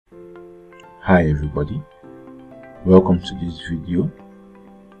Hi everybody, welcome to this video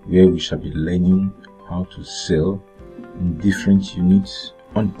where we shall be learning how to sell in different units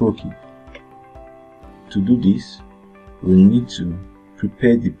on Prokip. To do this, we'll need to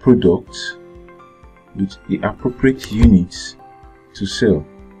prepare the product with the appropriate units to sell.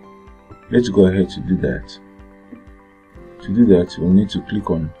 Let's go ahead to do that. To do that, we'll need to click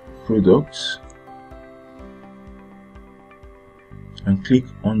on Products and click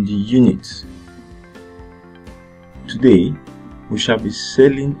on the unit. Today, we shall be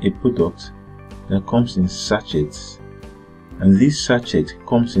selling a product that comes in sachets, and this sachet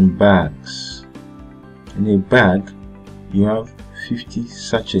comes in bags. In a bag, you have 50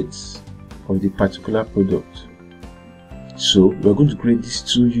 sachets of the particular product. So, we are going to create these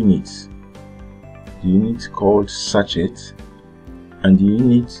two units. The unit called sachet and the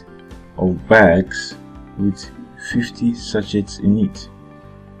unit of bags with 50 sachets in it.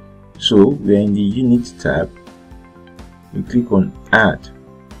 So we are in the unit tab. You click on add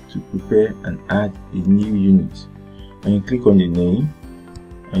to prepare and add a new unit, and you click on the name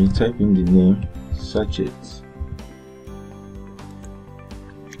and you type in the name sachet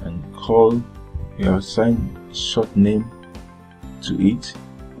and you assign a short name to it.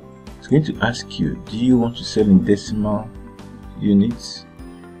 It's going to ask you, do you want to sell in decimal units?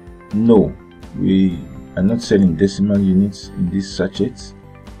 No, we are not selling decimal units in this sachet.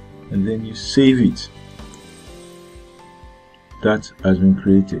 And then you save it. That has been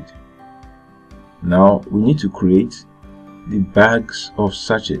created. Now we need to create the bags of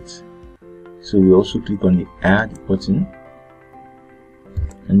sachets. So we also click on the add button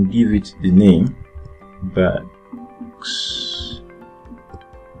and give it the name bags,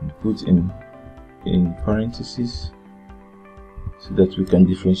 and put in parentheses so that we can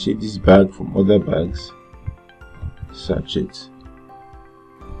differentiate this bag from other bags. Sachet.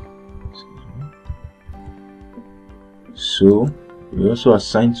 So we also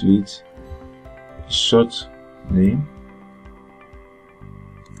assign to it a short name.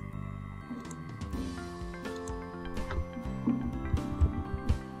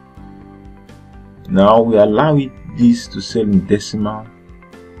 Now we allow this to sell in decimal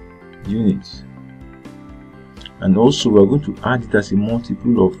units, and also we are going to add it as a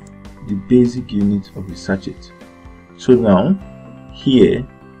multiple of the basic unit of the sachet. So now here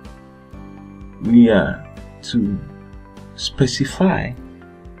we are to specify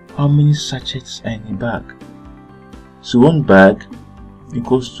how many sachets are in a bag. So one bag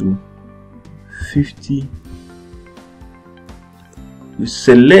equals to 50. We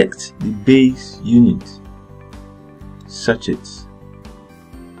select the base unit sachets,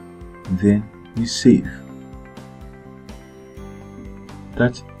 then we save.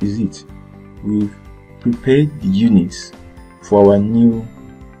 That is it. We've prepared the units for our new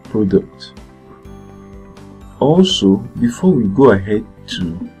product. Also, before we go ahead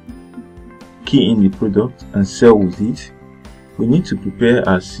to key in the product and sell with it, we need to prepare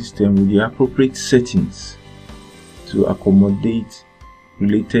our system with the appropriate settings to accommodate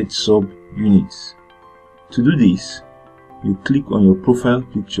related sub units. To do this, you click on your profile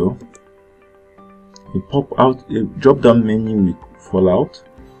picture, a drop down menu will fall out,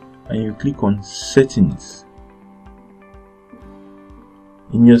 and you click on settings.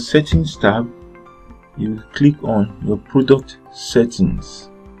 In your settings tab, you click on your product settings.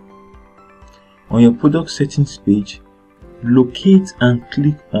 On your product settings page, locate and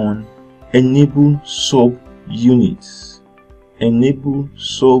click on enable sub units. Enable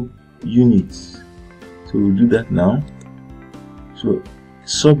sub units. So we'll do that now. So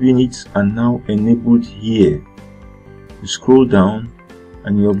sub units are now enabled here. You scroll down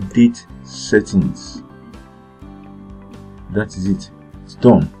and you update settings. That is it. It's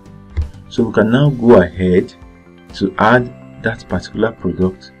done. So we can now go ahead to add that particular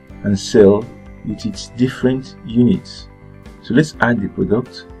product and sell with its different units. So let's add the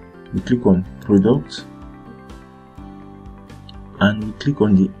product. We click on product and we click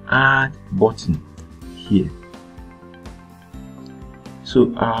on the add button here.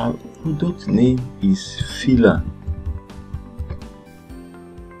 So our product name is filler.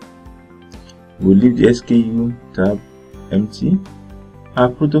 We'll leave the SKU tab empty. Our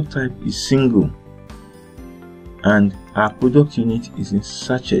product type is single, and our product unit is in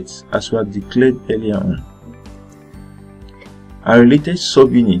sachets as we have declared earlier on. Our related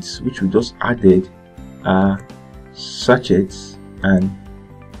subunits which we just added are sachets and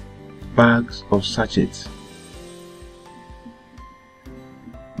bags of sachets.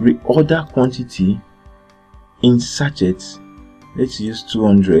 Reorder quantity in sachets, let's use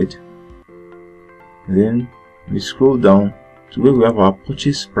 200. Then we scroll down to where we have our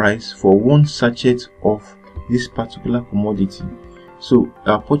purchase price for one sachet of this particular commodity. So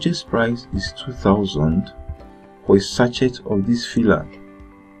our purchase price is 2,000 for a sachet of this filler,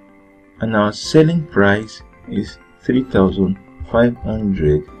 and our selling price is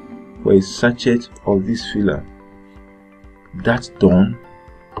 3,500 for a sachet of this filler. That's done.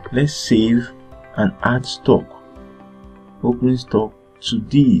 Let's save and add stock, opening stock to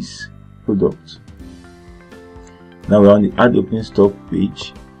this product. Now we're on the add opening stock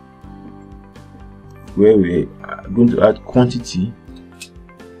page, where we are going to add quantity,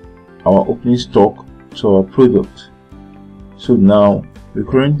 our opening stock, to our product. So now we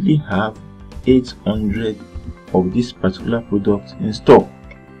currently have 800 of this particular product in stock.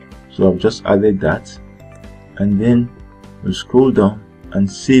 So I've just added that, and then we'll scroll down and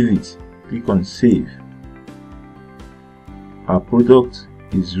save it. Click on save. Our product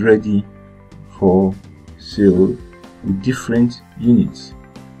is ready for sale with different units.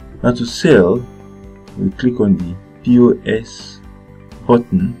 Now to sell, we click on the POS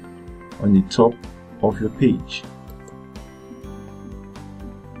button on the top of your page.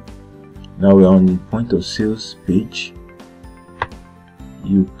 Now we are on the point of sales page.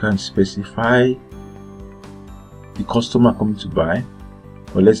 You can specify the customer coming to buy,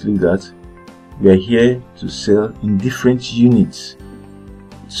 but let's leave that. We are here to sell in different units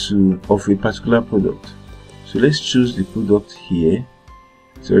of a particular product. So let's choose the product here.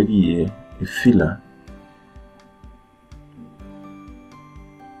 It's already here, a filler.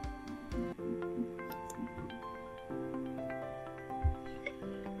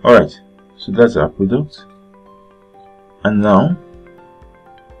 Alright, so that's our product, and now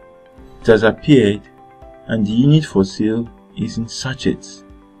it has appeared, and the unit for sale is in sachets.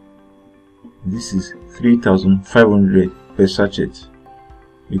 This is 3,500 per sachet.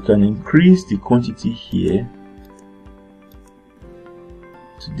 You can increase the quantity here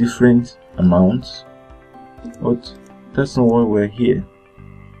to different amounts, but that's not why we're here.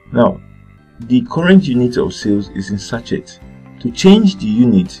 Now the current unit of sales is in sachet. To change the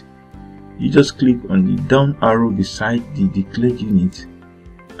unit, you just click on the down arrow beside the declared unit,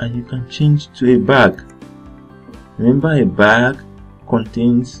 and you can change to a bag. Remember, a bag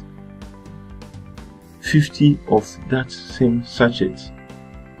contains 50 of that same sachet.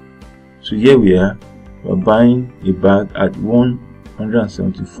 So here we're buying a bag at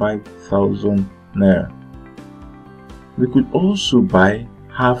 175,000 naira. We could also buy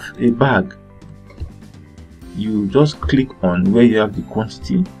half a bag. You just click on where you have the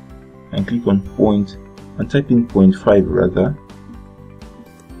quantity and click on point and type in 0.5 rather,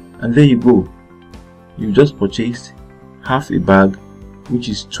 and there you go. You just purchased half a bag, which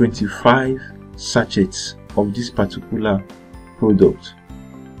is 25 sachets of this particular product.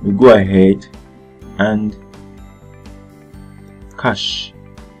 We go ahead and cash,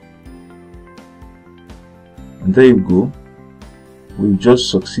 and there you go. We've just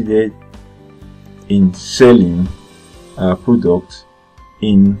succeeded in selling our product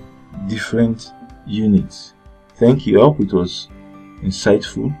in different units. Thank you. I hope it was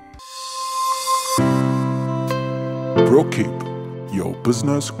insightful. Prokip, your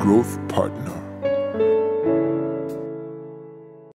business growth partner.